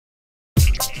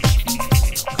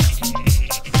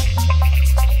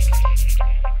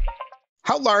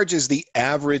large is the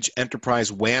average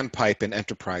enterprise WAN pipe in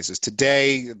enterprises?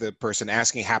 Today, the person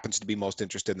asking happens to be most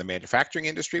interested in the manufacturing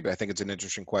industry, but I think it's an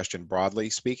interesting question broadly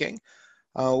speaking.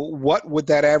 What would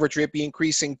that average rate be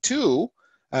increasing to?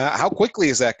 How quickly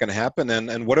is that going to happen?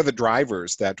 And what are the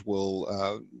drivers that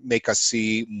will make us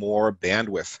see more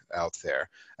bandwidth out there?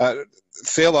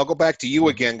 Phil, I'll go back to you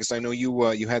again because I know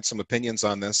you had some opinions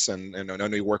on this, and I know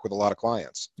you work with a lot of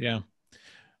clients. Yeah.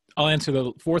 I'll answer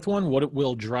the fourth one. What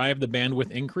will drive the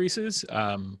bandwidth increases?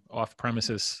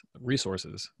 Off-premises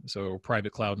resources, so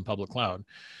private cloud and public cloud.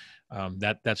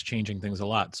 That's changing things a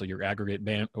lot. So your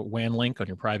aggregate WAN link on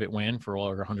your private WAN for all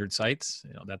your 100 sites,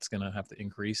 that's going to have to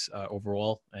increase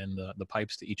overall, and the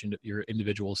pipes to each your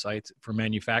individual sites. For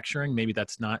manufacturing, maybe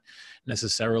that's not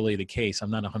necessarily the case.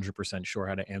 I'm not 100% sure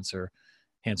how to answer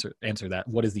that.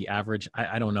 What is the average?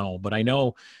 I don't know, but I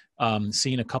know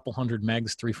seeing a couple hundred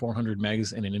megs, 300-400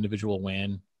 megs in an individual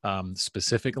WAN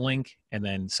specific link, and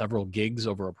then several gigs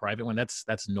over a private one,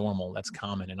 that's normal, that's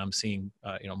common. And I'm seeing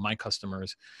my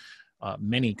customers,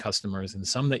 many customers, and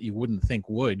some that you wouldn't think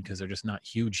would, because they're just not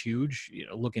huge,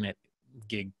 looking at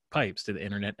gig pipes to the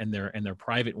internet, and their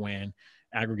private WAN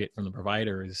aggregate from the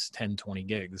provider is 10, 20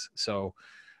 gigs. So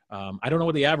I don't know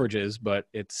what the average is, but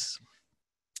it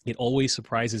always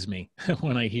surprises me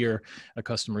when I hear a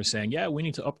customer saying, yeah, we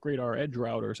need to upgrade our edge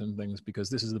routers and things because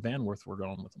this is the bandwidth we're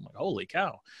going with. I'm like, holy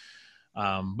cow.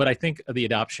 But I think the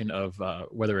adoption of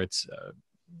whether it's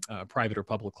private or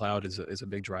public cloud is a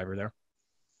big driver there.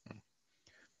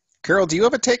 Carol, do you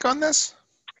have a take on this?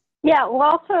 Yeah, well,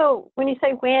 also, when you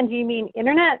say WAN, do you mean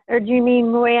internet, or do you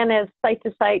mean WAN as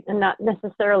site-to-site and not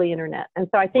necessarily internet? And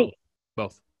so I think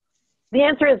both. The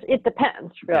answer is it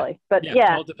depends, really. Yeah. But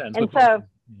yeah. Well, it depends. And so,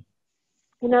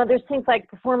 there's things like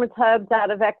performance hubs out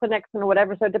of Equinix and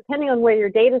whatever. So depending on where your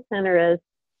data center is,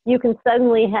 you can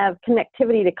suddenly have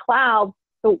connectivity to cloud.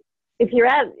 So if your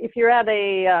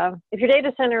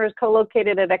data center is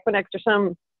co-located at Equinix or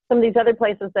some of these other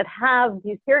places that have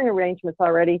these peering arrangements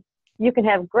already, you can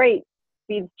have great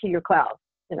speeds to your cloud.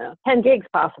 10 gigs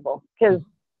possible, because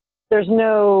there's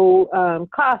no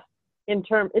cost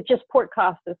it's just port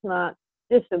cost. It's not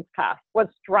distance cost.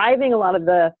 What's driving a lot of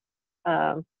the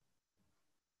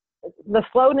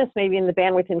slowness maybe in the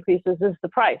bandwidth increases is the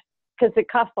price, because it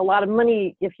costs a lot of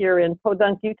money if you're in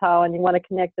Podunk, Utah, and you want to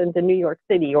connect into New York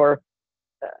City, or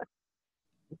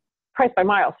price by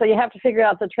mile. So you have to figure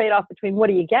out the trade-off between what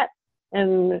do you get,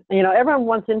 and everyone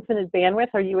wants infinite bandwidth,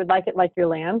 or you would like it like your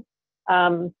LAN,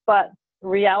 but in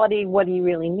reality, what do you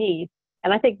really need?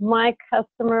 And I think my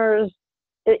customers,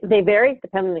 they vary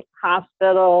depending on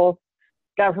hospital,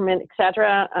 government,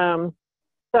 etc.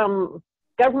 Some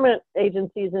government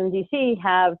agencies in DC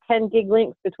have 10 gig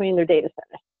links between their data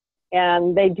centers.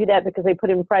 And they do that because they put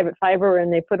in private fiber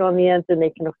and they put on the ends and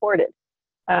they can afford it.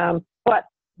 But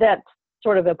that's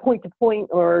sort of a point-to-point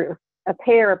or a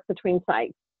pair between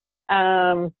sites.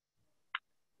 The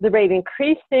rate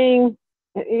increasing,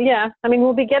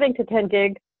 we'll be getting to 10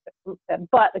 gig.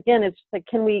 But again, it's like,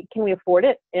 can we afford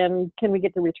it, and can we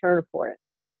get the return for it?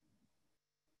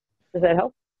 Does that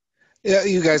help? Yeah,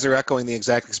 you guys are echoing the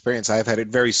exact experience I've had. It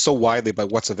varies so widely by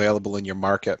what's available in your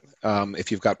market.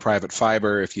 If you've got private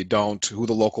fiber, if you don't, who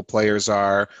the local players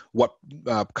are, what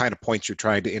kind of points you're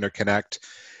trying to interconnect.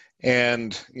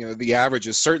 And the average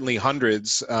is certainly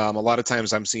hundreds. A lot of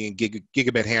times I'm seeing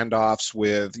gigabit handoffs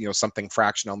with something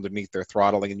fractional underneath their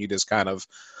throttling, and you just kind of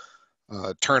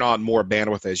turn on more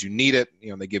bandwidth as you need it.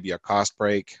 They give you a cost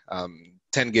break.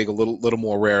 10 gig a little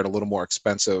more rare and a little more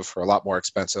expensive, or a lot more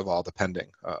expensive, all depending,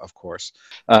 of course.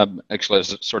 Actually, I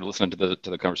was sort of listening to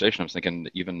the conversation. I was thinking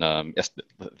even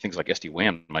things like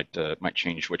SD-WAN might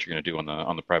change what you're going to do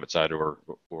on the private side or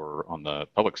on the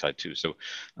public side too. So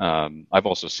I've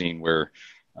also seen where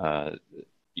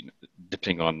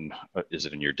depending on is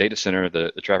it in your data center,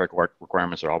 the traffic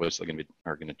requirements are obviously going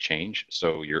to change.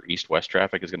 So your east-west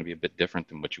traffic is going to be a bit different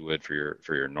than what you would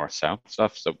for your north-south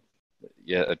stuff. So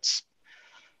yeah,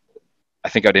 I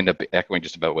think I'd end up echoing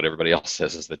just about what everybody else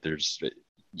says, is that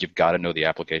you've got to know the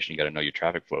application, you got to know your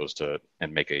traffic flows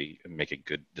and make a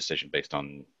good decision based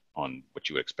on what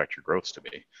you would expect your growths to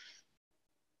be.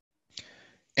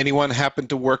 Anyone happen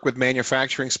to work with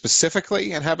manufacturing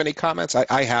specifically and have any comments?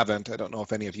 I haven't. I don't know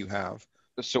if any of you have.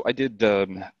 So I did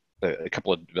a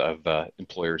couple of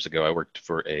employers ago. I worked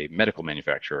for a medical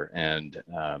manufacturer, and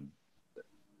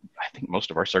I think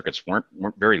most of our circuits weren't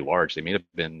very large. They may have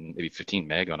been maybe 15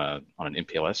 meg on an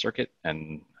MPLS circuit,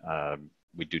 and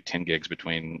we do 10 gigs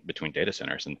between data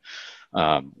centers, and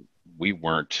we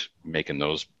weren't making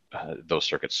those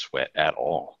circuits sweat at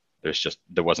all.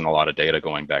 There wasn't a lot of data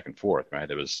going back and forth, right?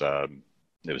 There was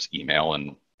email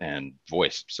and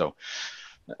voice. So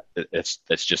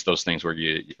it's just those things where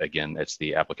it's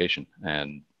the application.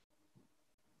 And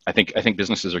I think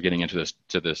businesses are getting into this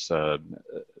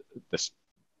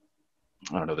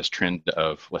I don't know, this trend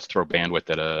of let's throw bandwidth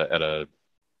at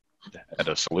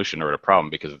a solution or at a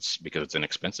problem because it's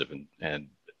inexpensive, and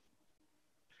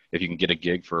if you can get a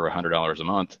gig for $100 a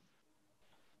month,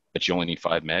 but you only need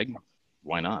 5 meg,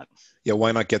 why not? Yeah,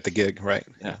 why not get the gig, right?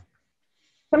 Yeah.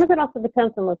 Some of it also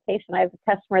depends on location. I have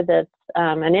a customer that's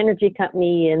an energy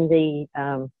company in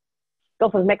the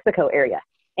Gulf of Mexico area,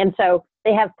 and so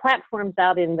they have platforms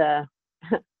out in the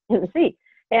in the sea,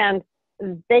 and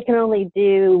they can only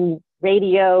do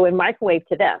radio and microwave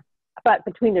to them. But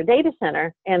between their data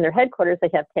center and their headquarters, they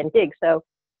have 10 gigs. So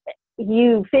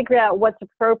you figure out what's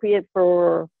appropriate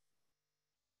for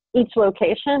each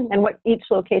location and what each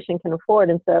location can afford.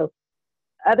 And so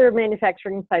other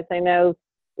manufacturing sites I know,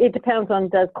 it depends on,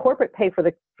 does corporate pay for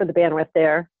the bandwidth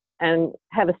there and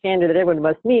have a standard that everyone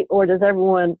must meet, or does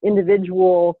everyone,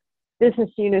 individual business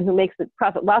unit who makes the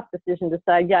profit loss decision,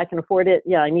 decide, yeah, I can afford it,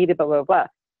 yeah, I need it, blah, blah, blah.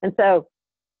 And so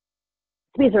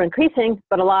speeds are increasing,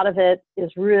 but a lot of it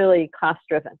is really cost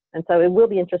driven. And so it will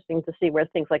be interesting to see where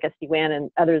things like SD-WAN and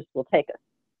others will take us.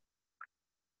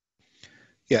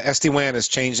 Yeah, SD-WAN is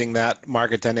changing that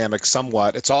market dynamic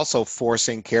somewhat. It's also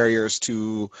forcing carriers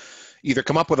to either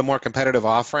come up with a more competitive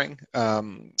offering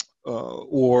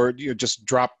or just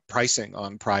drop pricing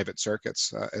on private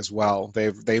circuits as well.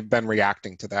 They've been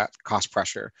reacting to that cost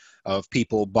pressure of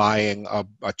people buying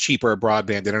a cheaper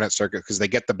broadband internet circuit because they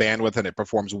get the bandwidth and it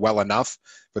performs well enough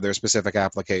for their specific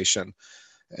application,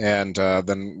 and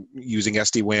then using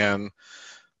SD-WAN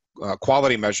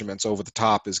quality measurements over the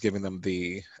top is giving them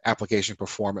the application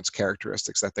performance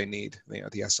characteristics that they need, the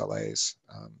SLAs.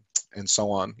 And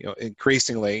so on.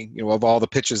 Increasingly, of all the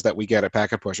pitches that we get at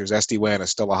packet pushers, SD-WAN is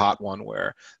still a hot one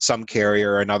where some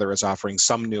carrier or another is offering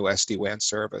some new SD-WAN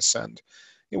service, and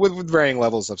with varying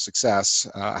levels of success,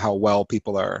 how well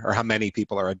people are, or how many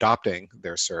people are adopting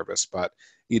their service. But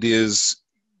it is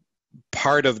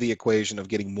part of the equation of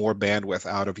getting more bandwidth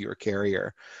out of your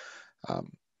carrier.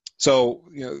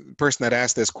 The person that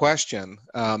asked this question,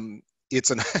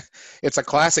 it's a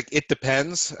classic "it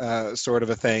depends" sort of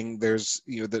a thing. There's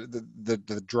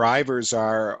the drivers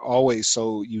are always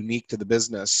so unique to the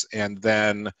business, and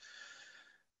then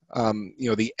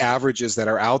the averages that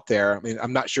are out there. I mean,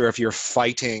 I'm not sure if you're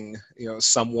fighting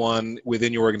someone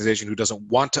within your organization who doesn't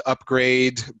want to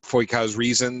upgrade for because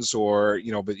reasons, or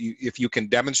but if you can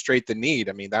demonstrate the need,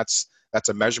 I mean that's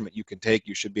a measurement you can take.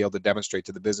 You should be able to demonstrate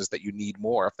to the business that you need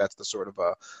more if that's the sort of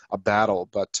a battle.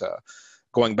 But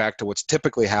going back to what's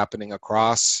typically happening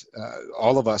across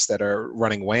all of us that are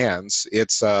running WANs,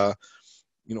 it's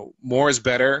more is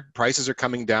better. Prices are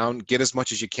coming down. Get as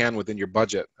much as you can within your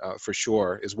budget, for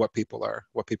sure, is what people are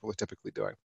typically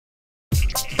doing.